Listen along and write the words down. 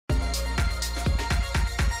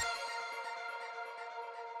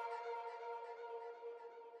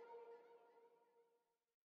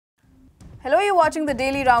Hello, you're watching the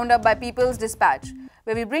Daily Roundup by People's Dispatch,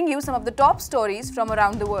 where we bring you some of the top stories from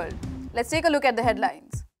around the world. Let's take a look at the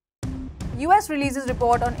headlines. US releases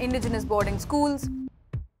report on Indigenous boarding schools.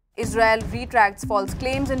 Israel retracts false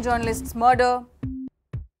claims in journalist's murder.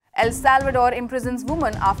 El Salvador imprisons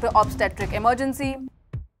woman after obstetric emergency.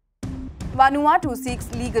 Vanuatu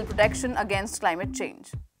seeks legal protection against climate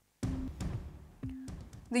change.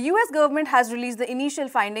 The US government has released the initial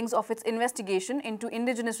findings of its investigation into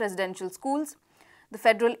indigenous residential schools. The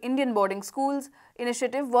Federal Indian Boarding Schools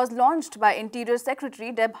initiative was launched by Interior Secretary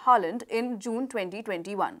Deb Haaland in June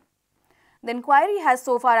 2021. The inquiry has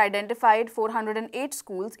so far identified 408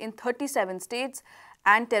 schools in 37 states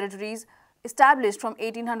and territories established from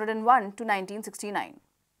 1801 to 1969.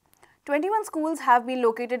 21 schools have been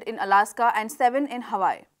located in Alaska and 7 in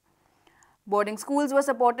Hawaii. Boarding schools were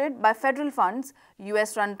supported by federal funds,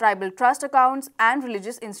 US-run tribal trust accounts, and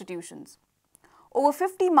religious institutions. Over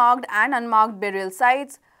 50 marked and unmarked burial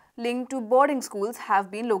sites linked to boarding schools have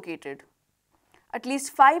been located. At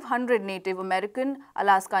least 500 Native American,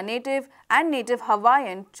 Alaska Native, and Native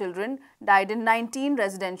Hawaiian children died in 19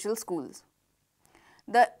 residential schools.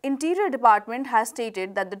 The Interior Department has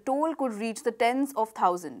stated that the toll could reach the tens of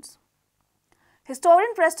thousands. Historian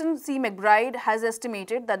Preston C. McBride has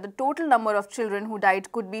estimated that the total number of children who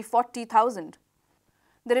died could be 40,000.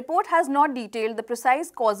 The report has not detailed the precise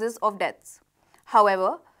causes of deaths.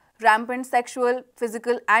 However, rampant sexual,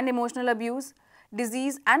 physical, and emotional abuse,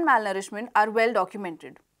 disease, and malnourishment are well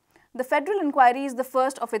documented. The federal inquiry is the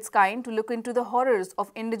first of its kind to look into the horrors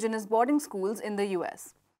of indigenous boarding schools in the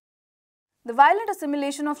US. The violent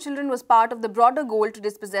assimilation of children was part of the broader goal to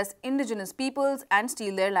dispossess indigenous peoples and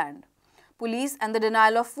steal their land. Police and the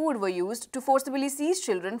denial of food were used to forcibly seize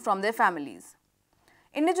children from their families.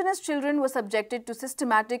 Indigenous children were subjected to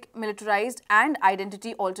systematic, militarized, and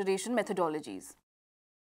identity alteration methodologies.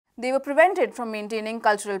 They were prevented from maintaining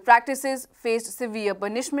cultural practices, faced severe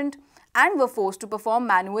punishment, and were forced to perform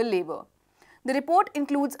manual labor. The report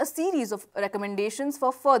includes a series of recommendations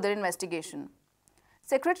for further investigation.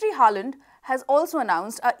 Secretary Haaland has also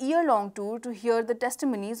announced a year-long tour to hear the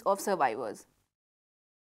testimonies of survivors.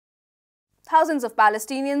 Thousands of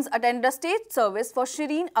Palestinians attended a state service for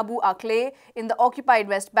Shireen Abu Akleh in the occupied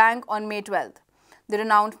West Bank on May 12th. The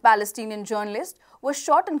renowned Palestinian journalist was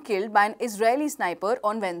shot and killed by an Israeli sniper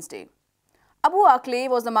on Wednesday. Abu Akleh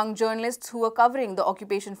was among journalists who were covering the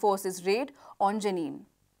occupation forces' raid on Jenin.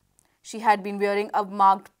 She had been wearing a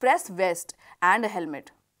marked press vest and a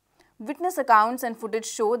helmet. Witness accounts and footage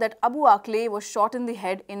show that Abu Akleh was shot in the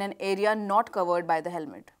head in an area not covered by the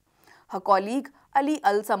helmet. Her colleague, Ali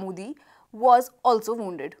al-Samudi, was also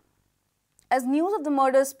wounded. As news of the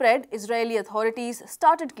murder spread, Israeli authorities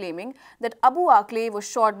started claiming that Abu Akleh was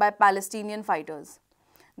shot by Palestinian fighters.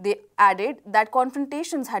 They added that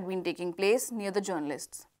confrontations had been taking place near the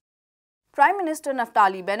journalists. Prime Minister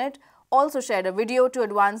Naftali Bennett also shared a video to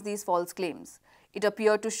advance these false claims. It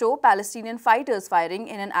appeared to show Palestinian fighters firing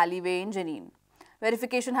in an alleyway in Jenin.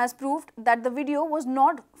 Verification has proved that the video was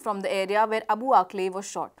not from the area where Abu Akleh was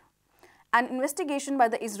shot. An investigation by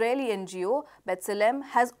the Israeli NGO B'Tselem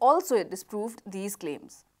has also disproved these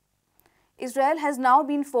claims. Israel has now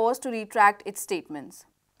been forced to retract its statements.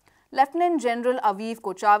 Lieutenant General Aviv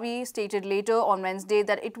Kochavi stated later on Wednesday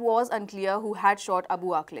that it was unclear who had shot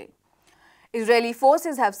Abu Akleh. Israeli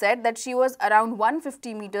forces have said that she was around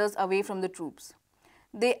 150 meters away from the troops.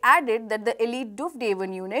 They added that the elite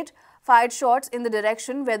Duf-Devon unit fired shots in the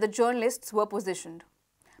direction where the journalists were positioned.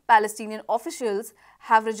 Palestinian officials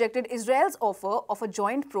have rejected Israel's offer of a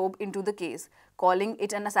joint probe into the case, calling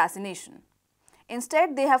it an assassination.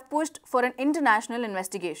 Instead, they have pushed for an international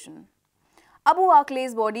investigation. Abu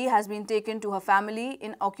Akleh's body has been taken to her family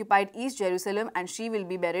in occupied East Jerusalem and she will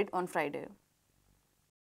be buried on Friday.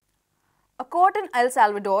 A court in El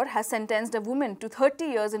Salvador has sentenced a woman to 30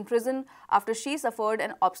 years in prison after she suffered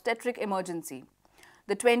an obstetric emergency.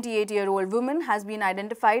 The 28-year-old woman has been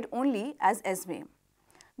identified only as Esme.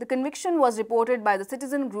 The conviction was reported by the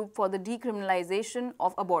Citizen Group for the Decriminalization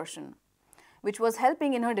of Abortion, which was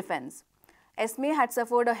helping in her defense. Esme had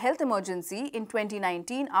suffered a health emergency in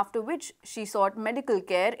 2019, after which she sought medical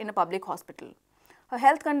care in a public hospital. Her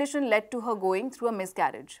health condition led to her going through a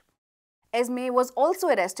miscarriage. Esme was also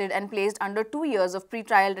arrested and placed under 2 years of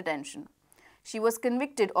pre-trial detention. She was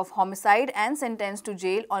convicted of homicide and sentenced to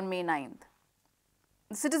jail on May 9th.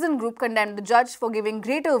 The Citizen Group condemned the judge for giving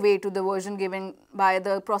greater weight to the version given by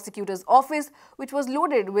the prosecutor's office, which was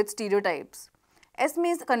loaded with stereotypes.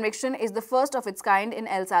 Esme's conviction is the first of its kind in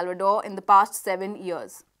El Salvador in the past 7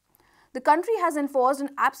 years. The country has enforced an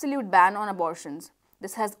absolute ban on abortions.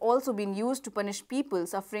 This has also been used to punish people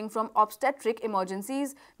suffering from obstetric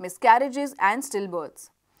emergencies, miscarriages and stillbirths.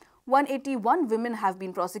 181 women have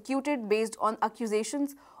been prosecuted based on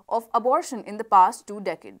accusations of abortion in the past 2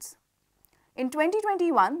 decades. In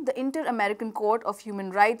 2021, the Inter-American Court of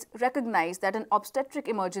Human Rights recognized that an obstetric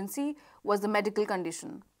emergency was a medical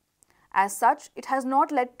condition. As such, it has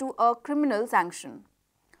not led to a criminal sanction.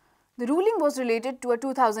 The ruling was related to a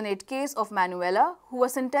 2008 case of Manuela, who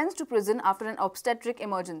was sentenced to prison after an obstetric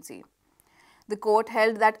emergency. The court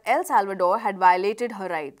held that El Salvador had violated her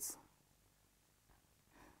rights.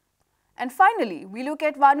 And finally, we look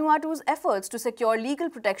at Vanuatu's efforts to secure legal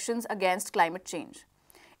protections against climate change.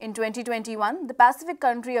 In 2021, the Pacific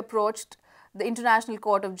country approached the International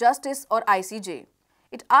Court of Justice, or ICJ.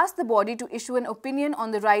 It asked the body to issue an opinion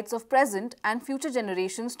on the rights of present and future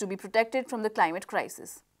generations to be protected from the climate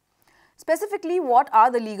crisis. Specifically, what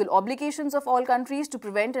are the legal obligations of all countries to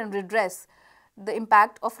prevent and redress the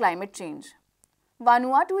impact of climate change?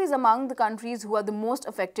 Vanuatu is among the countries who are the most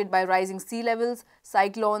affected by rising sea levels,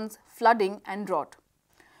 cyclones, flooding and drought.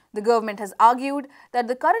 The government has argued that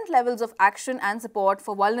the current levels of action and support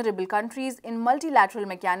for vulnerable countries in multilateral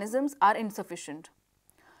mechanisms are insufficient.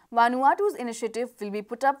 Vanuatu's initiative will be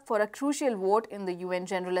put up for a crucial vote in the UN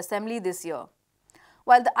General Assembly this year.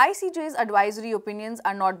 While the ICJ's advisory opinions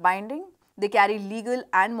are not binding, they carry legal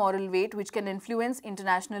and moral weight which can influence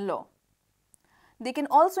international law. They can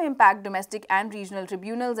also impact domestic and regional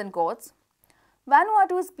tribunals and courts.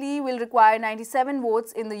 Vanuatu's plea will require 97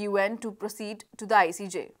 votes in the UN to proceed to the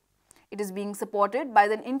ICJ. It is being supported by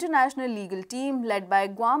the international legal team led by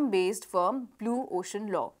Guam-based firm Blue Ocean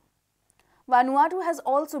Law. Vanuatu has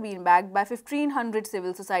also been backed by 1,500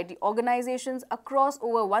 civil society organizations across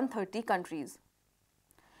over 130 countries.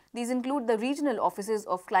 These include the regional offices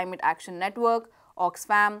of Climate Action Network,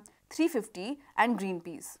 Oxfam, 350 and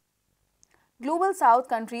Greenpeace. Global South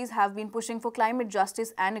countries have been pushing for climate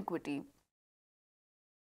justice and equity.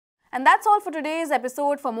 And that's all for today's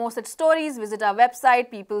episode. For more such stories, visit our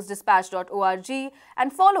website peoplesdispatch.org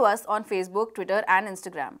and follow us on Facebook, Twitter and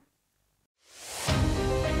Instagram.